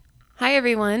Hi,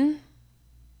 everyone.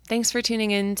 Thanks for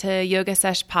tuning in to Yoga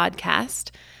Sesh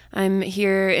Podcast. I'm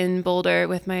here in Boulder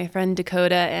with my friend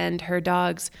Dakota and her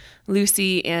dogs,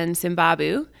 Lucy and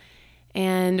Simbabu.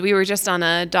 And we were just on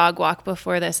a dog walk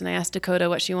before this, and I asked Dakota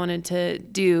what she wanted to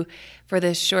do for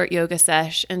this short yoga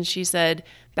sesh, and she said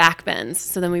back bends.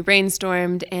 So then we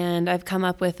brainstormed, and I've come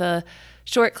up with a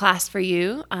short class for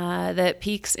you that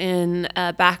peaks in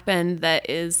a back bend that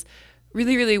is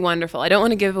really, really wonderful. I don't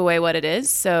want to give away what it is,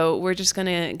 so we're just going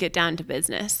to get down to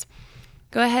business.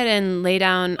 Go ahead and lay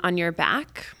down on your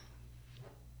back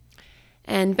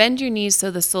and bend your knees so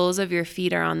the soles of your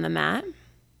feet are on the mat.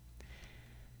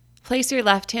 Place your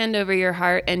left hand over your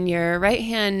heart and your right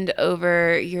hand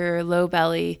over your low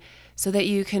belly so that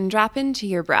you can drop into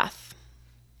your breath.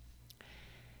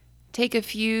 Take a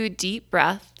few deep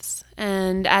breaths,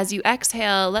 and as you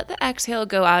exhale, let the exhale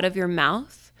go out of your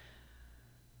mouth.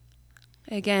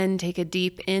 Again, take a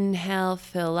deep inhale,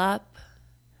 fill up,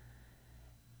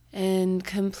 and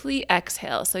complete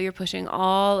exhale. So you're pushing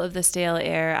all of the stale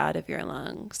air out of your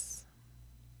lungs.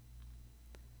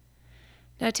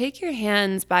 Now take your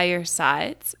hands by your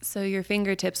sides so your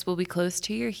fingertips will be close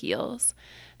to your heels.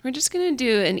 We're just going to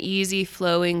do an easy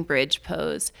flowing bridge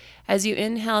pose. As you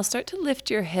inhale, start to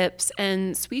lift your hips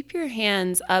and sweep your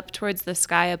hands up towards the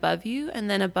sky above you and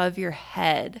then above your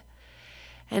head.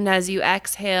 And as you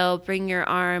exhale, bring your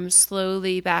arms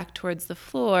slowly back towards the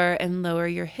floor and lower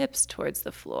your hips towards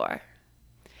the floor.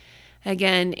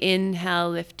 Again, inhale,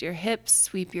 lift your hips,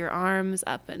 sweep your arms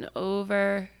up and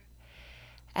over.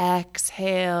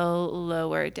 Exhale,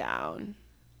 lower down.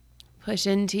 Push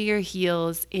into your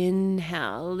heels.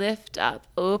 Inhale, lift up,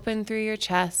 open through your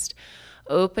chest,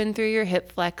 open through your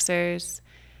hip flexors.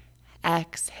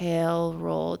 Exhale,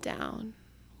 roll down.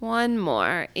 One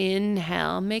more.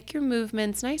 Inhale, make your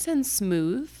movements nice and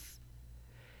smooth.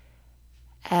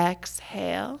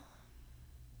 Exhale.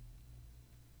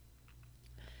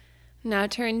 Now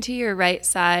turn to your right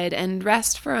side and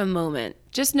rest for a moment.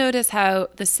 Just notice how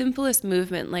the simplest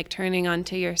movement, like turning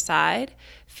onto your side,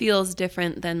 feels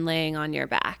different than laying on your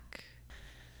back.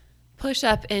 Push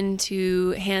up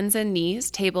into hands and knees,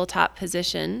 tabletop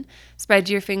position. Spread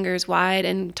your fingers wide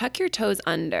and tuck your toes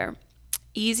under.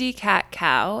 Easy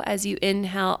cat-cow. As you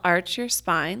inhale, arch your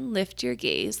spine, lift your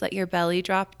gaze, let your belly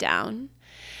drop down.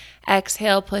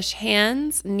 Exhale, push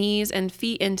hands, knees, and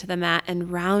feet into the mat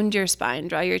and round your spine.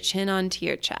 Draw your chin onto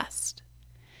your chest.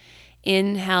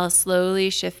 Inhale, slowly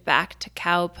shift back to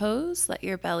cow pose. Let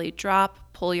your belly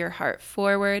drop, pull your heart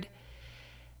forward.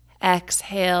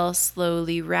 Exhale,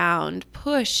 slowly round,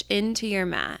 push into your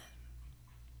mat.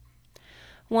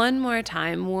 One more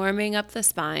time, warming up the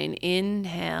spine.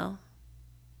 Inhale.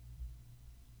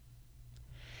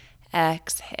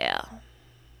 Exhale.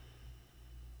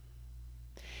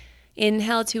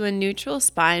 Inhale to a neutral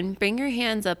spine. Bring your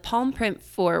hands a palm print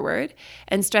forward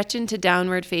and stretch into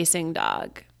downward facing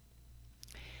dog.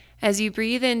 As you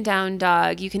breathe in down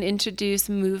dog, you can introduce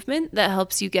movement that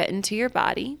helps you get into your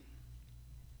body.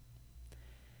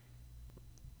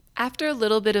 After a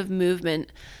little bit of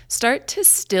movement, start to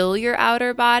still your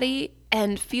outer body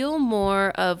and feel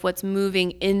more of what's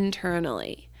moving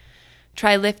internally.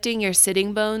 Try lifting your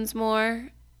sitting bones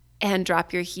more and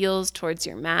drop your heels towards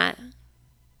your mat.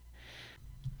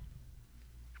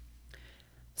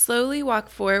 Slowly walk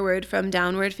forward from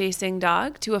downward facing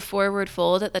dog to a forward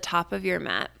fold at the top of your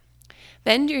mat.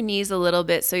 Bend your knees a little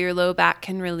bit so your low back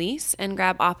can release and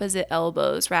grab opposite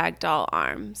elbows, ragdoll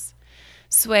arms.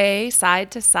 Sway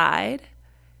side to side.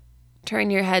 Turn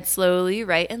your head slowly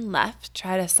right and left.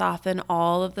 Try to soften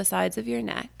all of the sides of your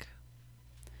neck.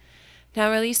 Now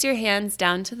release your hands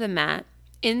down to the mat.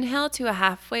 Inhale to a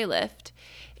halfway lift.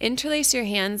 Interlace your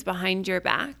hands behind your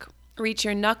back. Reach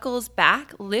your knuckles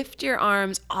back. Lift your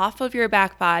arms off of your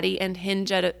back body and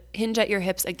hinge at your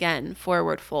hips again,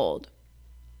 forward fold.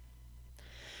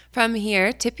 From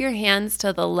here, tip your hands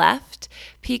to the left.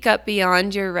 Peek up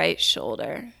beyond your right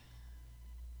shoulder.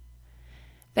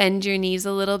 Bend your knees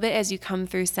a little bit as you come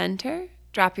through center.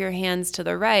 Drop your hands to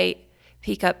the right.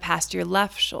 Peek up past your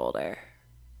left shoulder.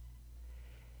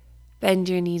 Bend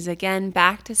your knees again,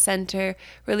 back to center.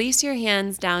 Release your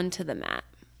hands down to the mat.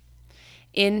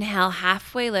 Inhale,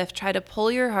 halfway lift. Try to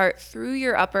pull your heart through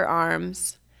your upper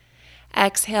arms.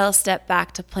 Exhale, step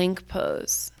back to plank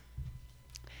pose.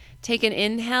 Take an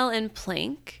inhale and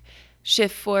plank.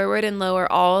 Shift forward and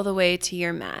lower all the way to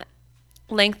your mat.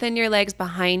 Lengthen your legs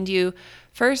behind you.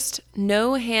 First,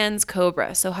 no hands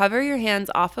cobra. So hover your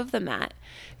hands off of the mat.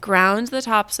 Ground the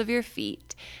tops of your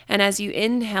feet. And as you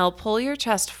inhale, pull your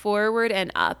chest forward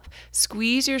and up.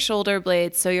 Squeeze your shoulder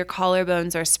blades so your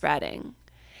collarbones are spreading.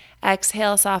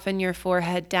 Exhale, soften your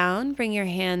forehead down. Bring your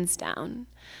hands down.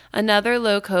 Another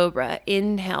low cobra.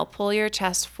 Inhale, pull your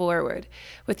chest forward.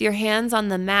 With your hands on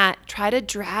the mat, try to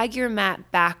drag your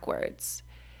mat backwards.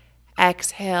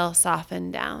 Exhale,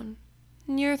 soften down.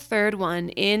 And your third one,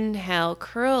 inhale,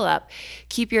 curl up.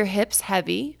 Keep your hips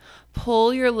heavy.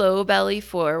 Pull your low belly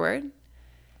forward.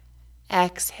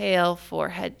 Exhale,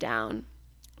 forehead down.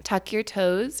 Tuck your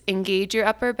toes, engage your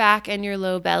upper back and your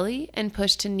low belly, and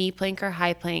push to knee plank or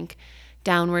high plank,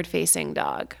 downward facing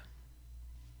dog.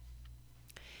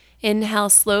 Inhale,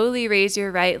 slowly raise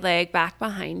your right leg back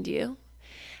behind you.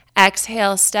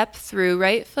 Exhale, step through,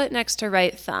 right foot next to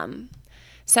right thumb.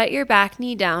 Set your back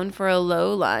knee down for a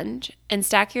low lunge and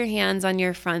stack your hands on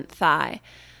your front thigh.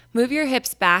 Move your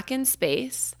hips back in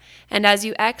space, and as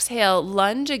you exhale,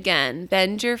 lunge again.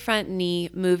 Bend your front knee,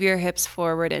 move your hips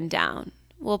forward and down.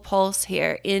 We'll pulse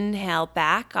here. Inhale,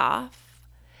 back off.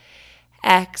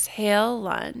 Exhale,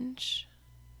 lunge.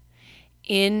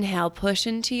 Inhale, push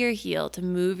into your heel to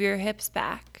move your hips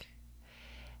back.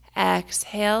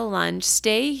 Exhale, lunge.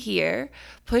 Stay here.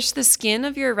 Push the skin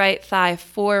of your right thigh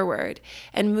forward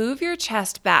and move your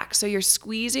chest back so you're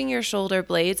squeezing your shoulder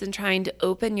blades and trying to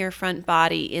open your front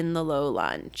body in the low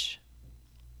lunge.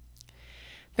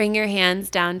 Bring your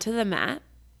hands down to the mat.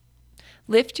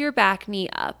 Lift your back knee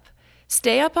up.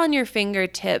 Stay up on your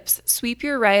fingertips. Sweep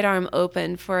your right arm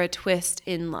open for a twist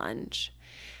in lunge.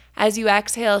 As you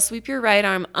exhale, sweep your right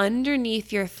arm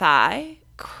underneath your thigh.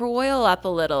 Coil up a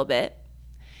little bit.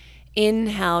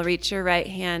 Inhale, reach your right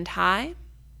hand high.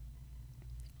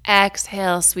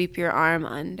 Exhale, sweep your arm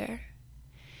under.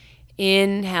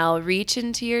 Inhale, reach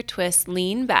into your twist,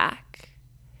 lean back.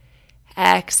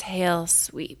 Exhale,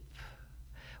 sweep.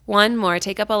 One more,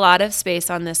 take up a lot of space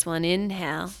on this one.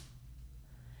 Inhale.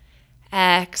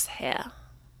 Exhale.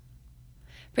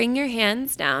 Bring your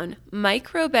hands down,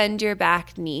 micro bend your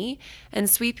back knee, and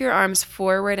sweep your arms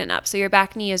forward and up. So your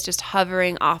back knee is just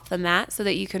hovering off the mat so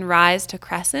that you can rise to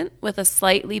crescent with a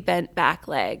slightly bent back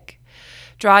leg.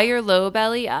 Draw your low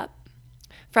belly up.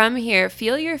 From here,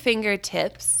 feel your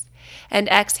fingertips, and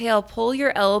exhale, pull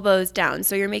your elbows down.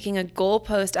 So you're making a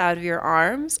goalpost out of your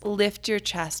arms. Lift your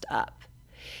chest up.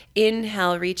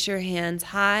 Inhale, reach your hands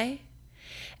high.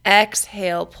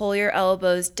 Exhale, pull your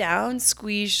elbows down,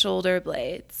 squeeze shoulder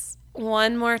blades.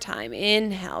 One more time.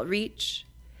 Inhale, reach.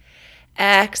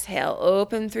 Exhale,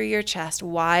 open through your chest,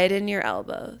 widen your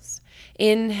elbows.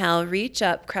 Inhale, reach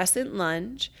up, crescent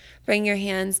lunge. Bring your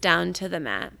hands down to the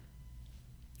mat.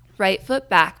 Right foot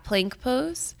back, plank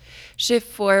pose.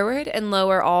 Shift forward and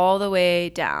lower all the way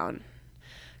down.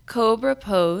 Cobra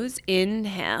pose,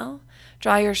 inhale.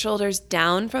 Draw your shoulders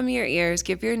down from your ears.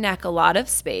 Give your neck a lot of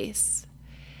space.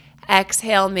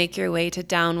 Exhale, make your way to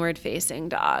downward facing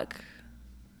dog.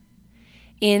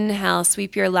 Inhale,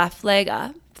 sweep your left leg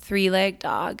up, three-leg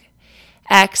dog.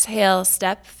 Exhale,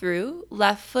 step through,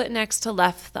 left foot next to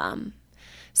left thumb.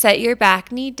 Set your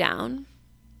back knee down.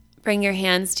 Bring your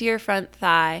hands to your front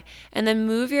thigh, and then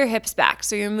move your hips back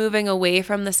so you're moving away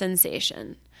from the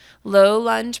sensation. Low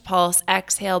lunge pulse,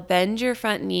 exhale, bend your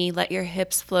front knee, let your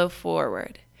hips flow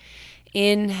forward.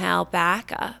 Inhale,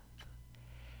 back up.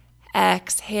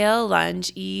 Exhale,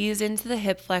 lunge, ease into the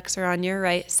hip flexor on your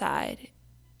right side.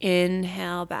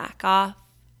 Inhale, back off.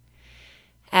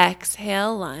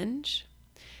 Exhale, lunge.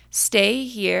 Stay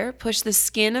here, push the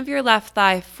skin of your left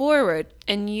thigh forward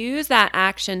and use that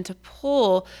action to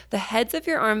pull the heads of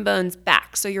your arm bones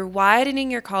back so you're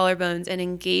widening your collarbones and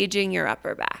engaging your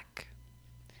upper back.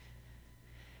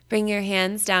 Bring your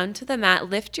hands down to the mat,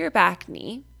 lift your back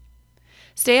knee.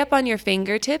 Stay up on your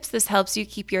fingertips. This helps you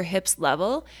keep your hips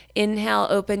level. Inhale,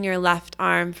 open your left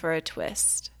arm for a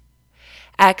twist.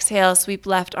 Exhale, sweep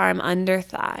left arm under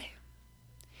thigh.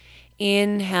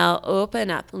 Inhale, open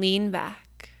up, lean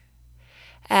back.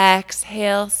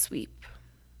 Exhale, sweep.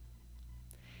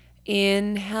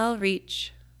 Inhale,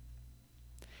 reach.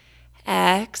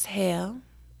 Exhale.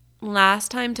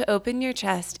 Last time to open your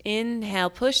chest. Inhale,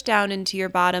 push down into your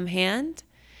bottom hand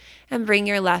and bring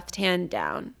your left hand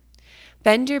down.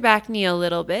 Bend your back knee a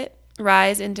little bit.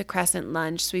 Rise into crescent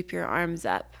lunge. Sweep your arms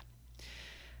up.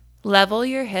 Level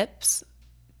your hips.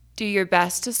 Do your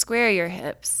best to square your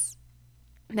hips.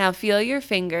 Now feel your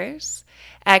fingers.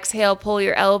 Exhale, pull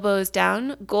your elbows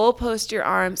down. Goalpost your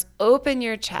arms. Open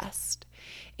your chest.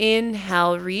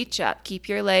 Inhale, reach up. Keep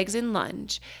your legs in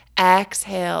lunge.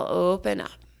 Exhale, open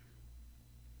up.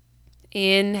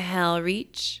 Inhale,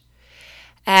 reach.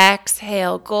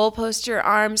 Exhale, goalpost your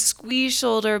arms, squeeze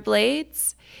shoulder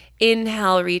blades.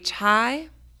 Inhale, reach high.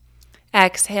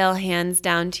 Exhale, hands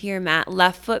down to your mat.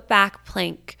 Left foot back,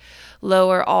 plank.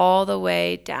 Lower all the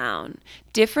way down.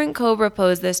 Different cobra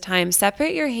pose this time.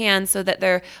 Separate your hands so that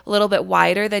they're a little bit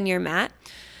wider than your mat.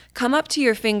 Come up to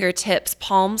your fingertips,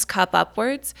 palms cup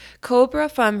upwards. Cobra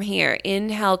from here.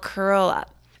 Inhale, curl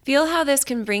up. Feel how this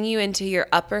can bring you into your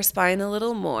upper spine a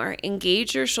little more.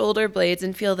 Engage your shoulder blades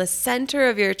and feel the center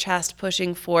of your chest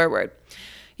pushing forward.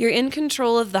 You're in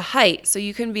control of the height, so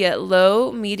you can be at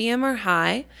low, medium, or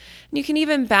high. You can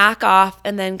even back off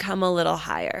and then come a little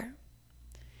higher.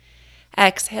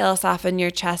 Exhale, soften your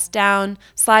chest down.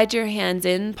 Slide your hands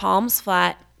in, palms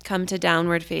flat. Come to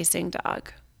downward facing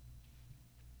dog.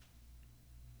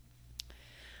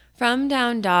 From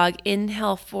down dog,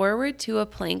 inhale forward to a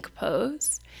plank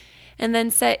pose. And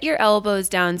then set your elbows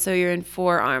down so you're in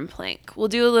forearm plank. We'll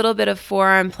do a little bit of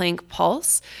forearm plank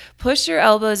pulse. Push your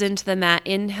elbows into the mat.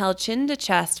 Inhale, chin to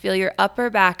chest. Feel your upper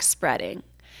back spreading.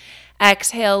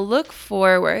 Exhale, look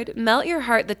forward. Melt your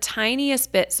heart the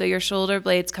tiniest bit so your shoulder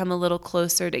blades come a little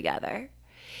closer together.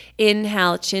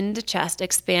 Inhale, chin to chest.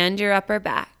 Expand your upper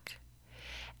back.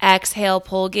 Exhale,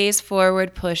 pull gaze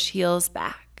forward. Push heels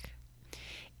back.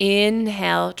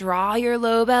 Inhale, draw your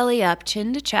low belly up,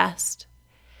 chin to chest.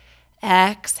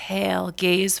 Exhale,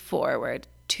 gaze forward.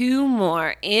 2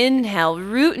 more. Inhale,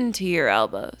 root into your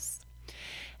elbows.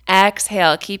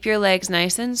 Exhale, keep your legs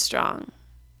nice and strong.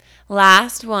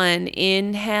 Last one.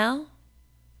 Inhale.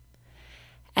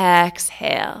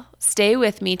 Exhale. Stay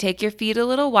with me. Take your feet a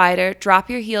little wider. Drop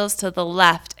your heels to the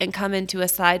left and come into a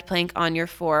side plank on your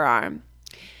forearm.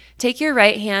 Take your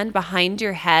right hand behind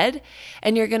your head,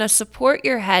 and you're going to support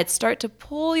your head. Start to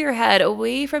pull your head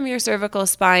away from your cervical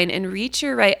spine and reach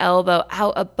your right elbow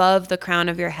out above the crown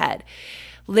of your head.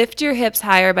 Lift your hips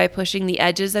higher by pushing the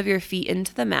edges of your feet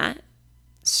into the mat.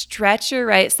 Stretch your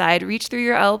right side. Reach through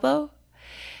your elbow.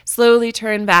 Slowly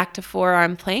turn back to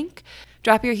forearm plank.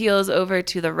 Drop your heels over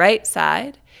to the right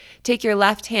side. Take your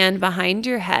left hand behind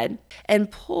your head and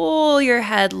pull your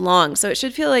head long. So it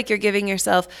should feel like you're giving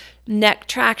yourself neck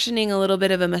tractioning, a little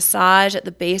bit of a massage at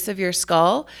the base of your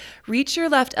skull. Reach your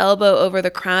left elbow over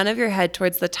the crown of your head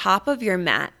towards the top of your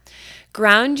mat.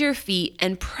 Ground your feet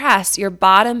and press your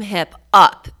bottom hip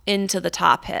up into the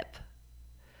top hip.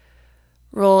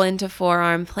 Roll into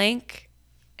forearm plank.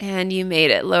 And you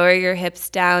made it. Lower your hips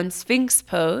down, Sphinx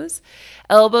pose.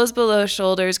 Elbows below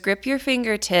shoulders, grip your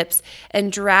fingertips,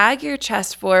 and drag your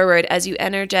chest forward as you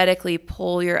energetically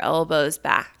pull your elbows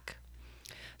back.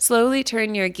 Slowly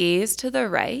turn your gaze to the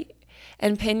right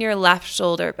and pin your left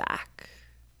shoulder back.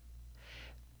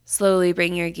 Slowly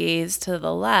bring your gaze to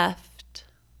the left,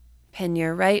 pin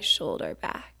your right shoulder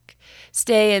back.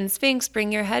 Stay in Sphinx,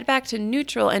 bring your head back to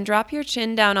neutral and drop your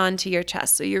chin down onto your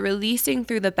chest so you're releasing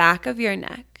through the back of your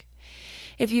neck.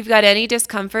 If you've got any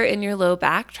discomfort in your low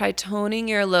back, try toning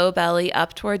your low belly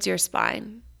up towards your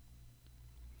spine.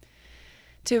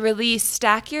 To release,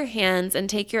 stack your hands and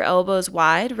take your elbows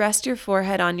wide. Rest your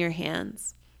forehead on your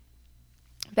hands.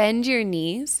 Bend your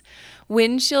knees.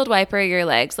 Windshield wiper your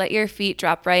legs. Let your feet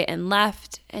drop right and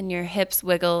left and your hips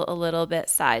wiggle a little bit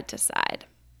side to side.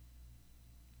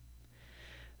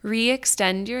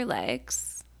 Re-extend your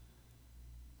legs.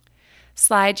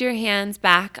 Slide your hands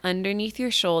back underneath your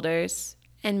shoulders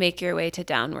and make your way to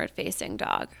downward facing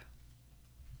dog.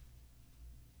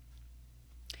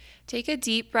 Take a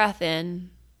deep breath in.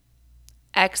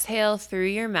 Exhale through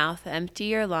your mouth, empty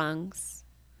your lungs.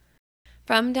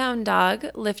 From down dog,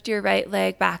 lift your right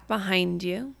leg back behind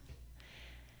you.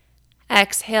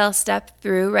 Exhale, step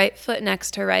through, right foot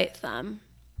next to right thumb.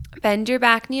 Bend your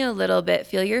back knee a little bit,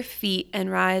 feel your feet, and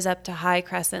rise up to high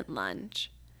crescent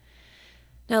lunge.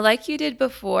 Now, like you did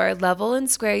before, level and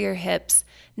square your hips.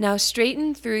 Now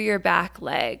straighten through your back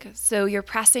leg. So you're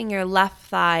pressing your left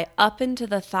thigh up into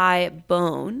the thigh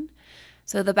bone.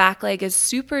 So the back leg is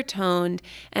super toned.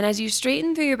 And as you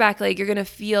straighten through your back leg, you're going to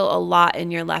feel a lot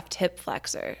in your left hip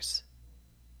flexors.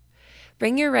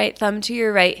 Bring your right thumb to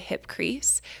your right hip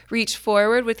crease. Reach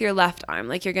forward with your left arm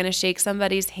like you're going to shake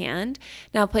somebody's hand.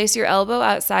 Now place your elbow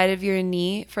outside of your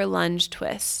knee for lunge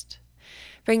twist.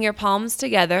 Bring your palms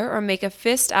together or make a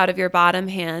fist out of your bottom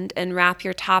hand and wrap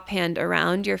your top hand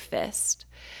around your fist.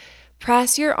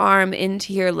 Press your arm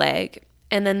into your leg.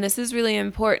 And then this is really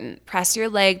important. Press your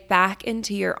leg back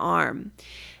into your arm.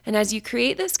 And as you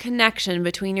create this connection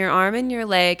between your arm and your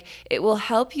leg, it will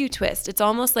help you twist. It's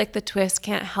almost like the twist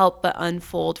can't help but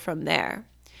unfold from there.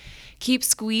 Keep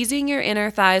squeezing your inner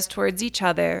thighs towards each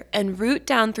other and root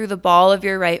down through the ball of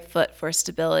your right foot for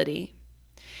stability.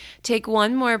 Take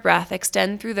one more breath,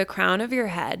 extend through the crown of your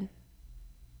head.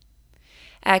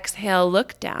 Exhale,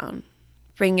 look down.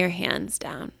 Bring your hands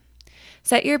down.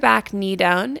 Set your back knee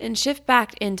down and shift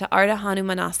back into Ardha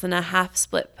Hanumanasana half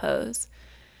split pose.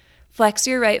 Flex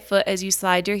your right foot as you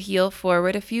slide your heel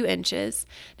forward a few inches.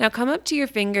 Now come up to your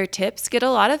fingertips, get a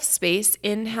lot of space.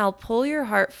 Inhale, pull your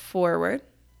heart forward.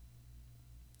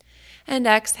 And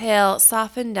exhale,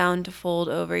 soften down to fold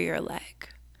over your leg.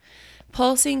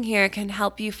 Pulsing here can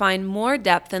help you find more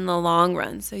depth in the long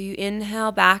run. So you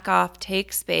inhale, back off,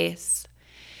 take space.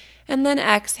 And then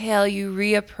exhale, you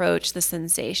reapproach the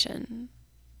sensation.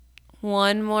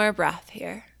 One more breath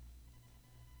here.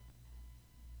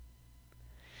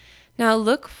 Now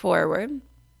look forward,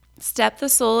 step the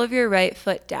sole of your right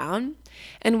foot down,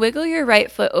 and wiggle your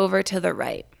right foot over to the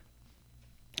right.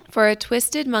 For a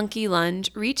twisted monkey lunge,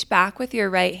 reach back with your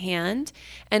right hand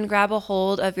and grab a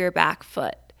hold of your back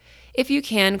foot. If you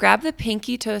can, grab the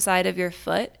pinky toe side of your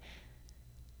foot.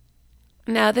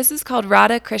 Now this is called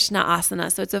Radha Krishna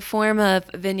Asana, so it's a form of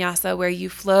vinyasa where you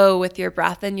flow with your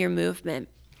breath and your movement.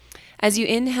 As you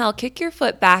inhale, kick your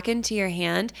foot back into your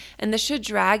hand, and this should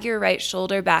drag your right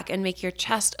shoulder back and make your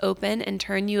chest open and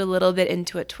turn you a little bit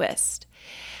into a twist.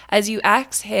 As you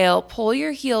exhale, pull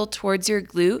your heel towards your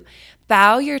glute,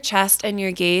 bow your chest and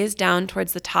your gaze down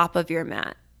towards the top of your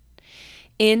mat.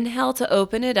 Inhale to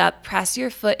open it up, press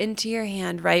your foot into your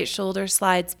hand, right shoulder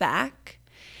slides back.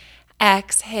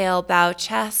 Exhale, bow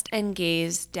chest and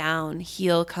gaze down,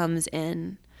 heel comes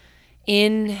in.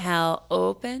 Inhale,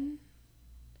 open.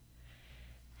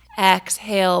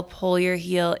 Exhale, pull your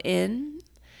heel in.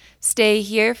 Stay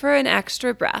here for an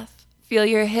extra breath. Feel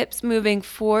your hips moving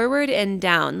forward and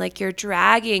down, like you're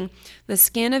dragging the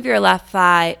skin of your left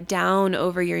thigh down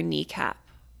over your kneecap.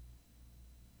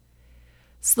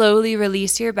 Slowly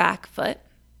release your back foot.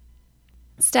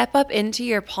 Step up into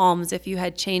your palms if you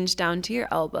had changed down to your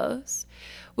elbows.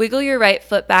 Wiggle your right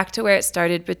foot back to where it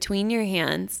started between your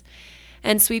hands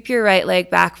and sweep your right leg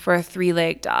back for a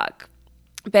three-leg dog.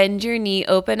 Bend your knee,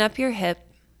 open up your hip.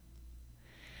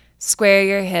 Square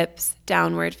your hips,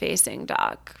 downward facing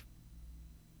dog.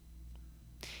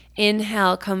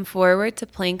 Inhale, come forward to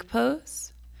plank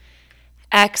pose.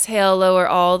 Exhale, lower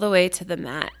all the way to the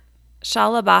mat.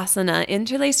 Shalabhasana,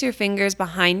 interlace your fingers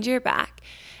behind your back,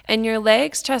 and your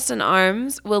legs, chest, and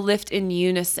arms will lift in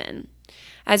unison.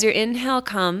 As your inhale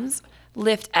comes,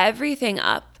 lift everything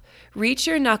up. Reach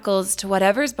your knuckles to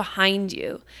whatever's behind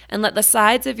you, and let the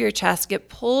sides of your chest get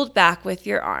pulled back with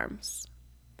your arms.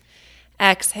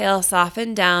 Exhale,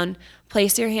 soften down,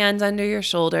 place your hands under your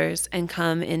shoulders, and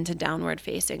come into downward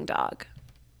facing dog.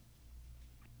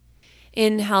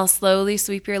 Inhale, slowly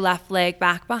sweep your left leg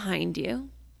back behind you.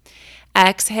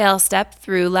 Exhale, step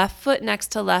through, left foot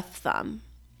next to left thumb.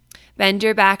 Bend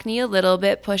your back knee a little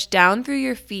bit, push down through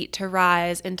your feet to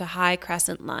rise into high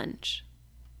crescent lunge.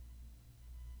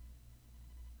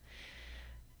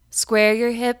 Square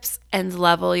your hips and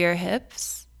level your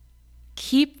hips.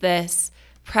 Keep this,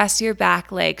 press your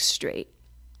back leg straight.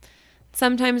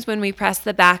 Sometimes when we press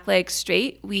the back leg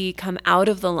straight, we come out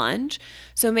of the lunge.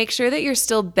 So make sure that you're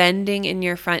still bending in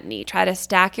your front knee. Try to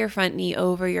stack your front knee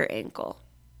over your ankle.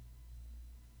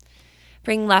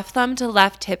 Bring left thumb to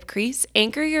left hip crease.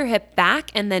 Anchor your hip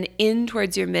back and then in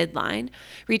towards your midline.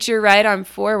 Reach your right arm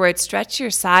forward. Stretch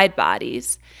your side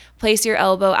bodies. Place your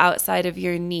elbow outside of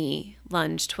your knee.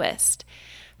 Lunge twist.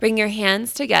 Bring your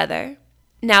hands together.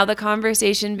 Now the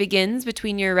conversation begins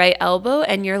between your right elbow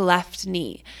and your left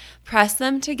knee. Press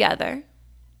them together.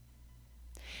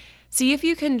 See if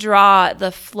you can draw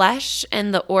the flesh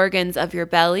and the organs of your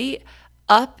belly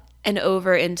up and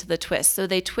over into the twist. So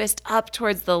they twist up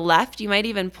towards the left. You might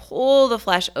even pull the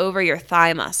flesh over your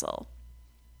thigh muscle.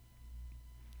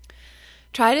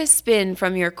 Try to spin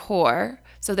from your core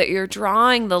so that you're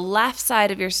drawing the left side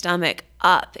of your stomach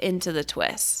up into the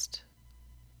twist.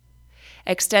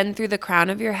 Extend through the crown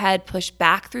of your head, push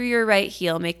back through your right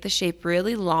heel, make the shape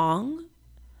really long.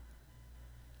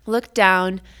 Look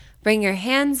down, bring your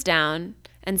hands down,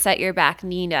 and set your back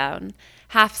knee down.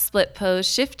 Half split pose,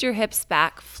 shift your hips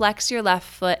back, flex your left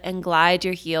foot, and glide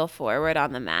your heel forward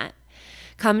on the mat.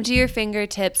 Come to your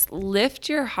fingertips, lift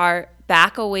your heart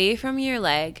back away from your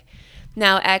leg.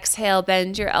 Now exhale,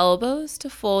 bend your elbows to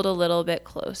fold a little bit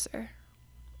closer.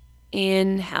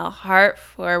 Inhale, heart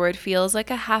forward, feels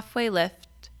like a halfway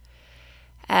lift.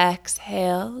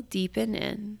 Exhale, deepen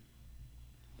in.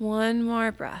 One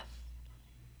more breath.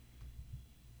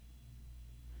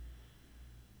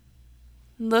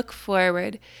 Look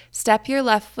forward, step your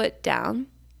left foot down.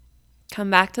 Come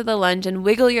back to the lunge and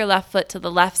wiggle your left foot to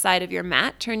the left side of your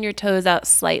mat. Turn your toes out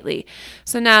slightly.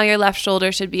 So now your left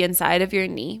shoulder should be inside of your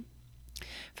knee.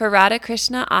 For Radha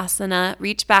Krishna Asana,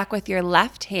 reach back with your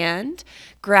left hand.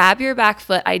 Grab your back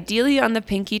foot, ideally on the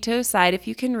pinky toe side if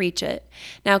you can reach it.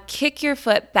 Now kick your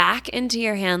foot back into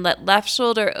your hand. Let left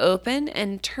shoulder open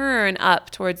and turn up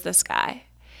towards the sky.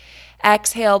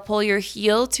 Exhale, pull your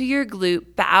heel to your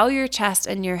glute, bow your chest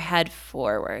and your head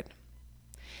forward.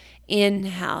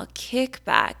 Inhale, kick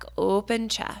back, open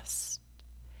chest.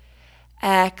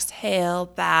 Exhale,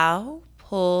 bow,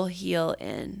 pull heel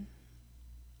in.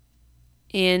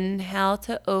 Inhale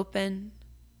to open.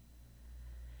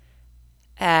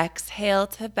 Exhale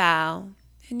to bow.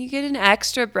 And you get an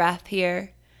extra breath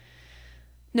here.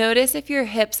 Notice if your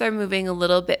hips are moving a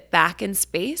little bit back in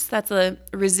space. That's a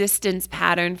resistance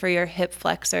pattern for your hip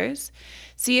flexors.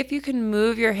 See if you can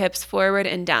move your hips forward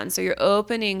and down. So you're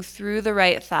opening through the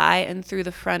right thigh and through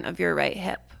the front of your right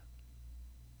hip.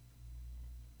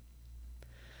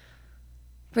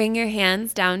 Bring your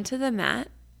hands down to the mat.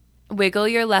 Wiggle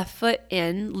your left foot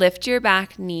in. Lift your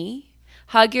back knee.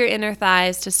 Hug your inner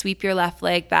thighs to sweep your left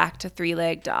leg back to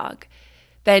three-leg dog.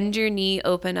 Bend your knee,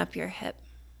 open up your hip.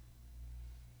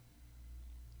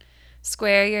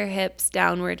 Square your hips,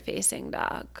 downward facing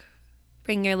dog.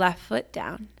 Bring your left foot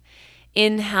down.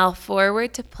 Inhale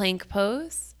forward to plank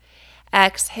pose.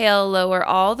 Exhale, lower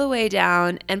all the way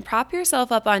down and prop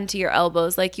yourself up onto your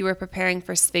elbows like you were preparing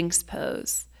for Sphinx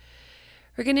pose.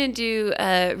 We're going to do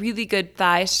a really good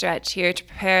thigh stretch here to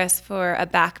prepare us for a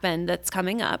back bend that's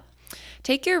coming up.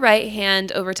 Take your right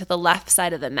hand over to the left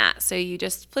side of the mat. So you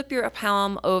just flip your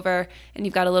palm over and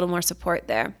you've got a little more support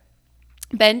there.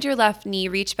 Bend your left knee,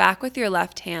 reach back with your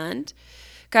left hand.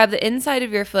 Grab the inside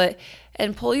of your foot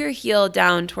and pull your heel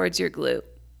down towards your glute.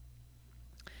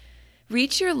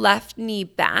 Reach your left knee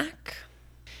back.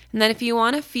 And then if you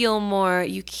want to feel more,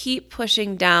 you keep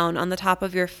pushing down on the top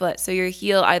of your foot so your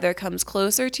heel either comes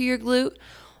closer to your glute,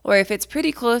 or if it's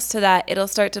pretty close to that, it'll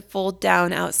start to fold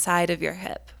down outside of your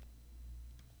hip.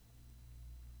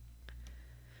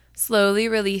 Slowly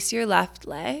release your left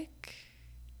leg.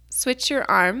 Switch your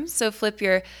arms, so flip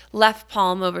your left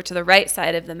palm over to the right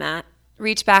side of the mat.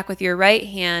 Reach back with your right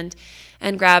hand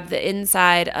and grab the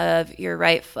inside of your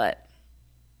right foot.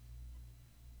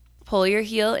 Pull your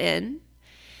heel in.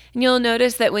 And you'll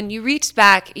notice that when you reach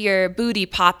back, your booty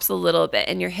pops a little bit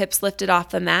and your hips lifted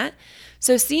off the mat.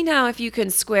 So see now if you can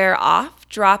square off,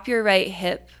 drop your right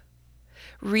hip,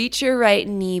 reach your right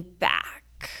knee back.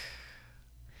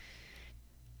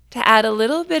 To add a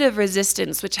little bit of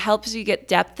resistance, which helps you get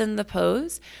depth in the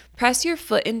pose, press your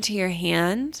foot into your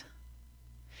hand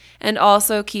and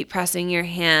also keep pressing your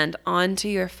hand onto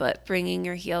your foot, bringing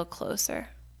your heel closer.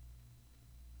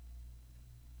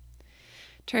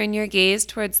 Turn your gaze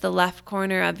towards the left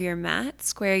corner of your mat.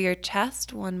 Square your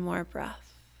chest. One more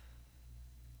breath.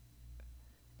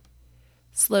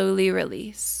 Slowly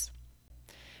release.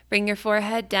 Bring your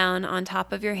forehead down on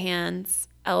top of your hands,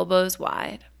 elbows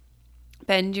wide.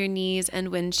 Bend your knees and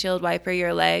windshield wiper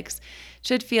your legs.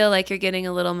 Should feel like you're getting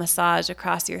a little massage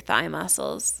across your thigh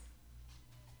muscles.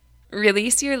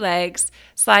 Release your legs,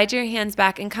 slide your hands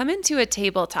back, and come into a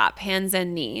tabletop, hands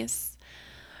and knees.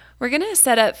 We're going to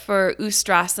set up for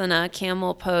Ustrasana,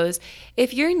 camel pose.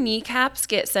 If your kneecaps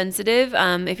get sensitive,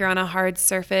 if you're on a hard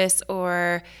surface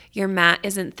or your mat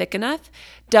isn't thick enough,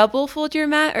 double fold your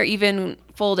mat or even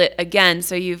fold it again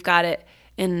so you've got it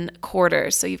in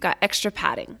quarters, so you've got extra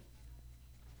padding.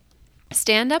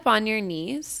 Stand up on your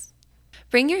knees.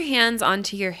 Bring your hands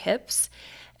onto your hips.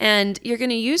 And you're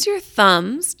going to use your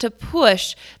thumbs to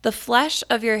push the flesh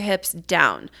of your hips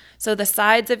down. So the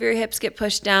sides of your hips get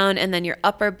pushed down and then your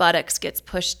upper buttocks gets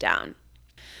pushed down.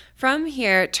 From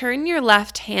here, turn your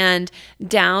left hand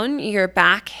down your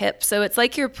back hip. So it's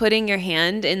like you're putting your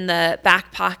hand in the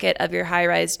back pocket of your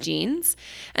high-rise jeans.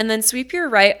 And then sweep your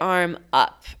right arm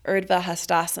up, Urdhva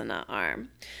Hastasana arm.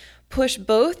 Push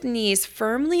both knees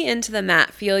firmly into the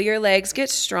mat. Feel your legs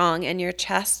get strong and your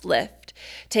chest lift.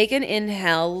 Take an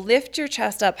inhale, lift your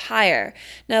chest up higher.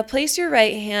 Now place your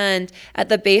right hand at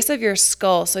the base of your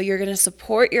skull, so you're going to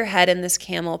support your head in this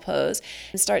camel pose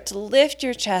and start to lift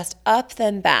your chest up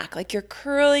then back, like you're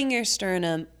curling your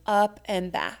sternum up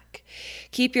and back.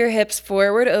 Keep your hips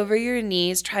forward over your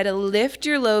knees. Try to lift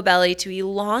your low belly to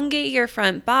elongate your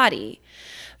front body.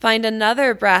 Find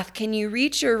another breath. Can you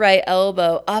reach your right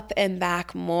elbow up and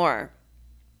back more?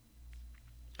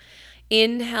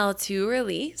 Inhale to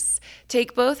release.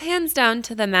 Take both hands down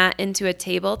to the mat into a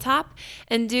tabletop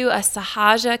and do a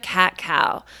Sahaja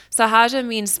cat-cow. Sahaja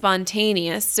means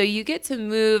spontaneous, so you get to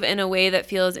move in a way that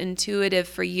feels intuitive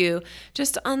for you,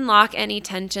 just to unlock any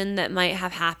tension that might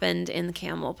have happened in the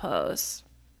camel pose.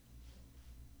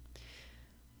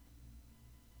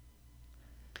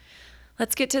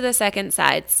 Let's get to the second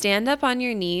side. Stand up on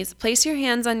your knees, place your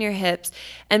hands on your hips,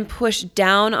 and push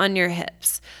down on your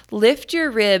hips. Lift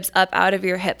your ribs up out of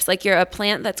your hips like you're a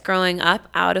plant that's growing up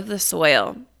out of the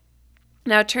soil.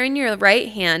 Now turn your right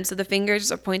hand so the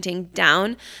fingers are pointing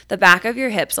down the back of your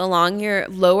hips along your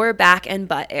lower back and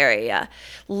butt area.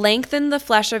 Lengthen the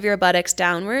flesh of your buttocks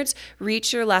downwards.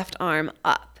 Reach your left arm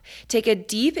up. Take a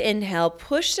deep inhale,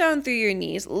 push down through your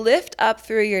knees, lift up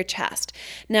through your chest.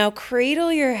 Now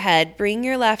cradle your head, bring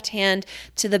your left hand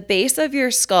to the base of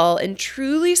your skull and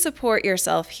truly support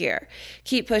yourself here.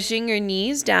 Keep pushing your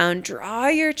knees down, draw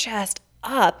your chest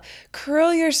up,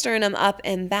 curl your sternum up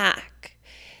and back.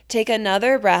 Take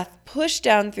another breath, push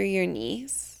down through your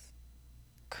knees,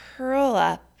 curl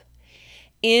up.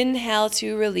 Inhale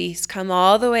to release, come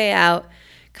all the way out,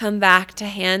 come back to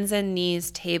hands and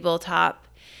knees, tabletop.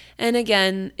 And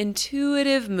again,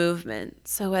 intuitive movement.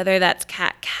 So whether that's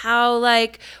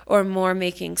cat-cow-like or more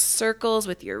making circles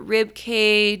with your rib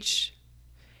cage,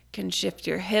 can shift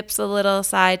your hips a little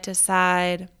side to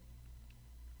side.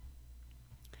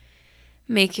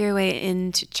 Make your way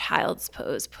into child's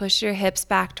pose. Push your hips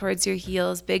back towards your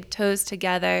heels, big toes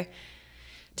together.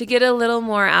 To get a little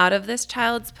more out of this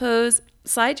child's pose,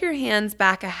 slide your hands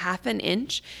back 1/2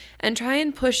 inch and try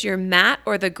and push your mat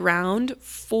or the ground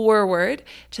forward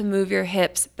to move your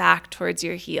hips back towards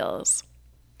your heels.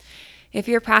 If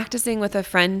you're practicing with a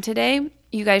friend today,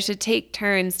 you guys should take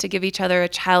turns to give each other a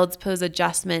child's pose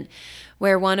adjustment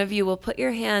where one of you will put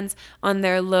your hands on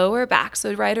their lower back,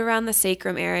 so right around the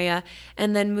sacrum area,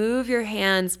 and then use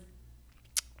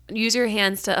your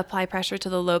hands to apply pressure to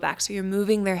the low back, so you're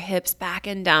moving their hips back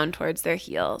and down towards their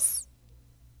heels.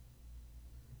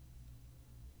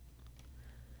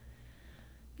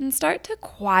 And start to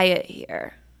quiet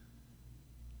here.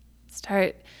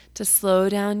 Start to slow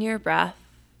down your breath.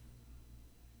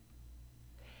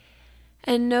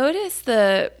 And notice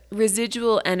the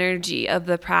residual energy of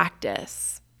the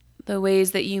practice, the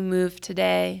ways that you move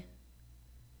today,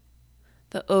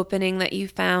 the opening that you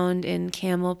found in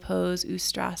camel pose,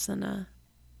 Ustrasana.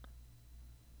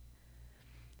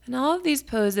 And all of these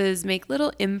poses make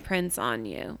little imprints on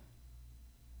you.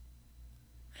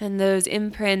 And those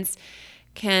imprints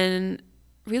can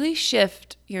really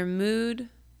shift your mood,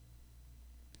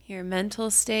 your mental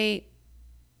state,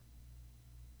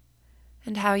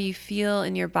 and how you feel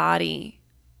in your body.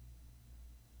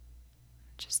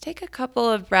 Just take a couple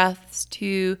of breaths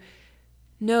to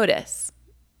notice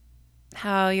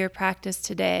how your practice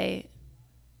today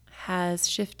has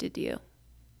shifted you.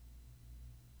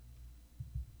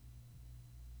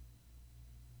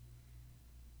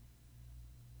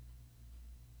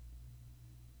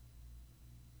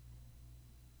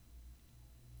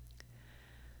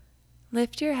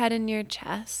 Lift your head and your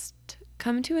chest.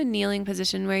 Come to a kneeling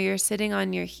position where you're sitting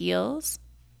on your heels,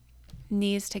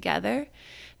 knees together.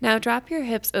 Now drop your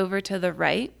hips over to the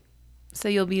right, so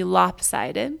you'll be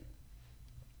lopsided.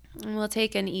 And we'll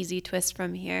take an easy twist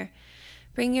from here.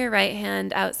 Bring your right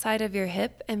hand outside of your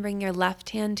hip and bring your left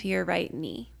hand to your right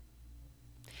knee.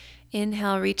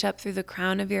 Inhale, reach up through the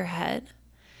crown of your head.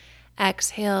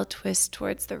 Exhale, twist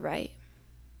towards the right.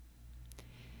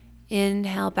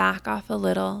 Inhale, back off a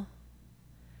little.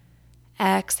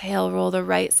 Exhale, roll the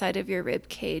right side of your rib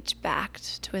cage back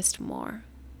to twist more.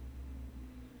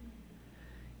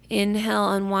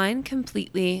 Inhale, unwind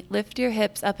completely. Lift your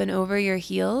hips up and over your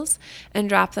heels and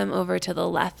drop them over to the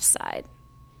left side.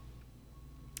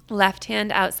 Left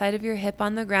hand outside of your hip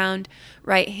on the ground,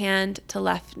 right hand to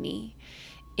left knee.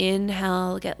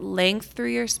 Inhale, get length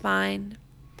through your spine.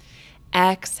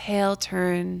 Exhale,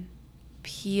 turn.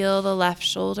 Peel the left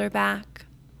shoulder back,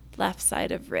 left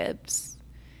side of ribs.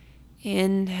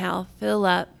 Inhale, fill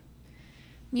up.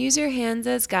 Use your hands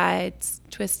as guides.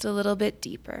 Twist a little bit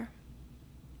deeper.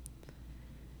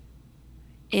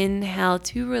 Inhale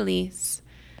to release.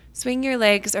 Swing your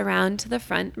legs around to the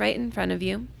front, right in front of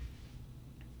you.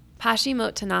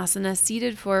 Paschimottanasana,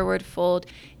 seated forward fold.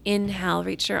 Inhale,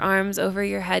 reach your arms over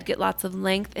your head. Get lots of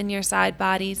length in your side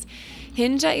bodies.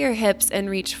 Hinge at your hips and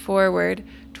reach forward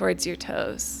towards your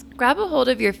toes. Grab a hold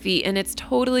of your feet, and it's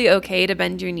totally okay to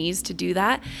bend your knees to do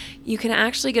that. You can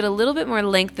actually get a little bit more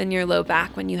length in your low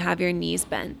back when you have your knees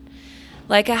bent.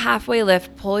 Like a halfway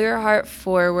lift, pull your heart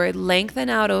forward, lengthen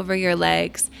out over your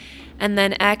legs, and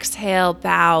then exhale,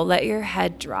 bow, let your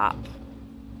head drop.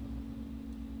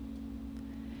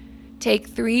 Take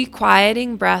 3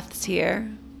 quieting breaths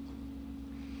here.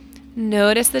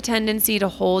 Notice the tendency to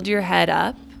hold your head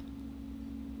up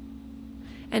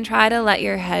and try to let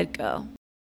your head go.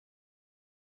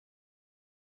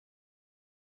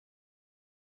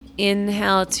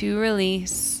 Inhale to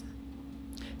release.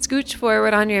 Scooch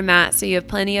forward on your mat so you have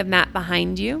plenty of mat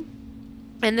behind you.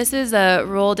 And this is a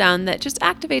roll down that just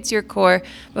activates your core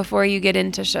before you get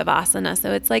into Shavasana.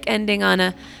 So it's like ending on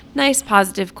a nice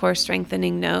positive core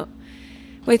strengthening note.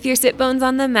 With your sit bones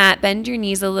on the mat, bend your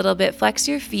knees a little bit, flex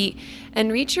your feet,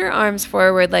 and reach your arms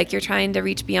forward like you're trying to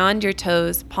reach beyond your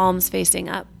toes, palms facing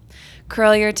up.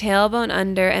 Curl your tailbone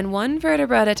under, and one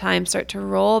vertebra at a time, start to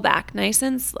roll back nice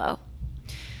and slow.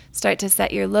 Start to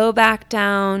set your low back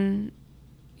down,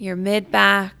 your mid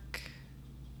back,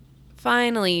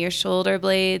 finally your shoulder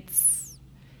blades,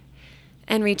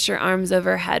 and reach your arms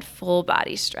overhead, full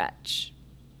body stretch.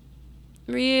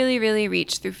 Really, really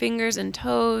reach through fingers and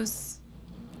toes.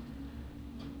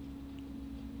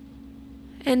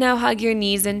 And now hug your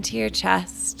knees into your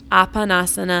chest,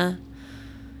 Apanasana.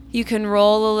 You can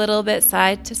roll a little bit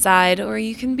side to side, or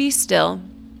you can be still.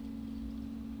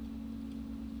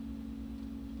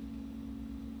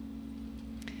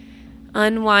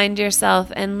 Unwind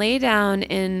yourself and lay down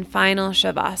in final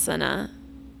Shavasana.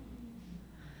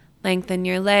 Lengthen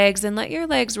your legs and let your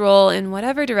legs roll in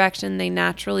whatever direction they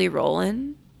naturally roll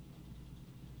in.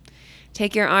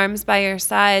 Take your arms by your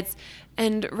sides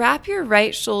and wrap your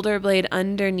right shoulder blade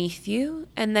underneath you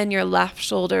and then your left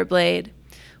shoulder blade.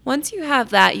 Once you have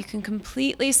that, you can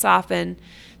completely soften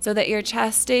so that your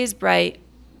chest stays bright,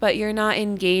 but you're not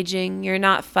engaging, you're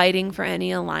not fighting for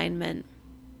any alignment.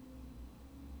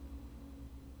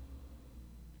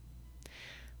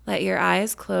 Let your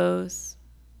eyes close.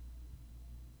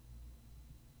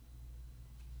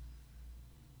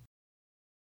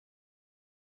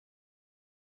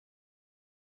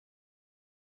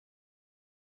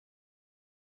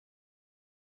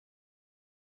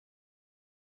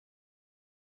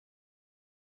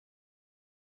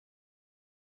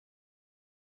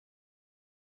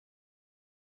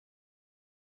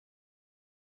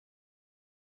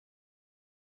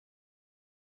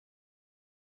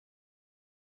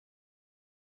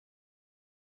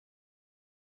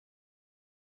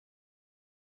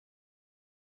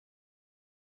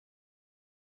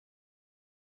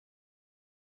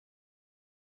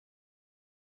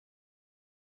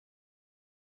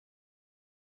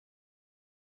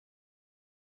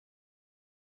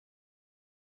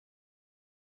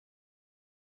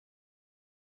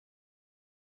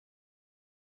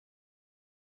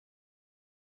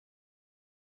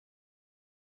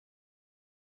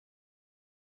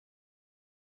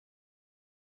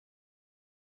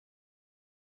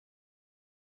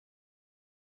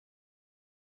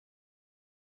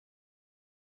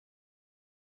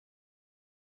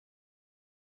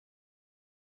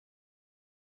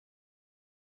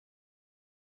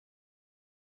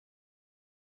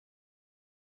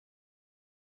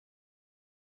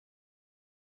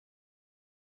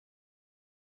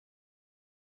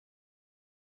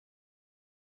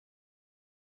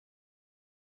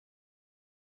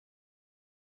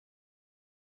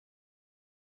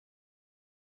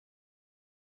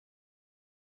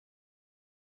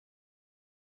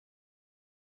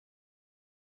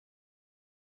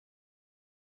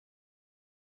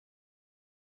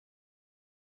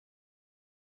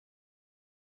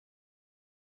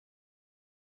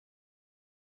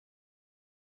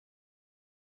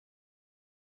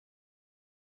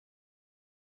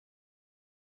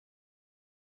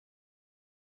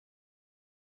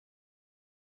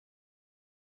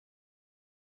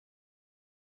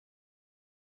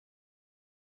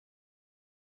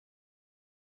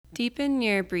 Deepen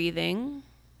your breathing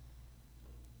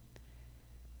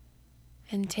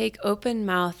and take open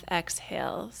mouth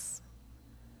exhales.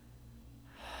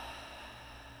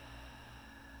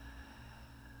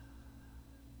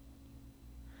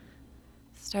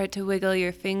 Start to wiggle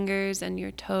your fingers and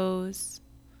your toes.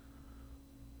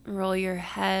 Roll your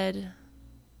head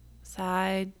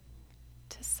side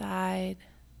to side.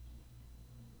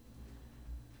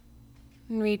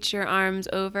 And reach your arms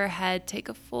overhead. Take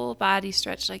a full body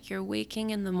stretch like you're waking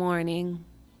in the morning.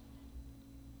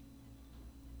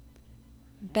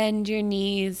 Bend your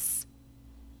knees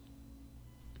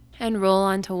and roll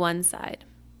onto one side.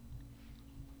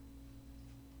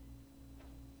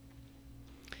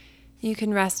 You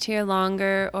can rest here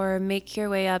longer or make your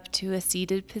way up to a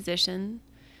seated position.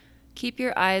 Keep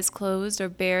your eyes closed or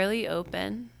barely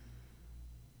open.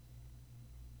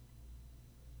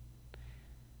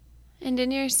 And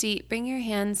in your seat, bring your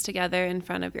hands together in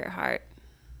front of your heart.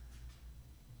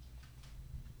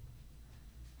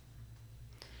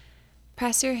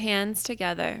 Press your hands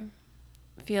together.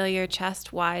 Feel your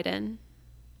chest widen.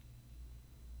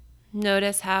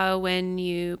 Notice how when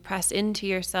you press into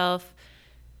yourself,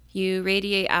 you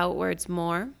radiate outwards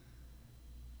more.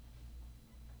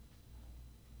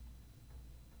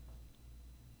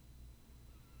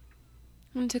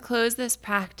 And to close this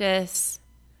practice,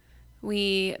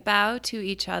 we bow to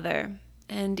each other.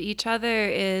 And each other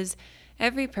is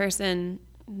every person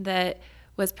that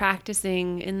was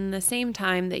practicing in the same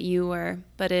time that you were,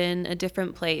 but in a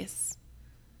different place.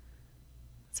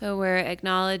 So we're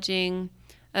acknowledging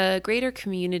a greater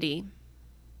community,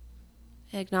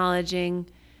 acknowledging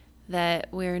that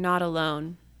we're not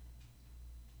alone.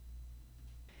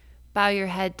 Bow your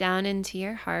head down into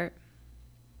your heart.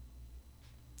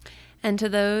 And to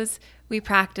those we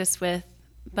practice with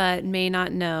but may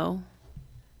not know,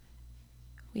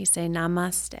 we say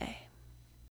namaste.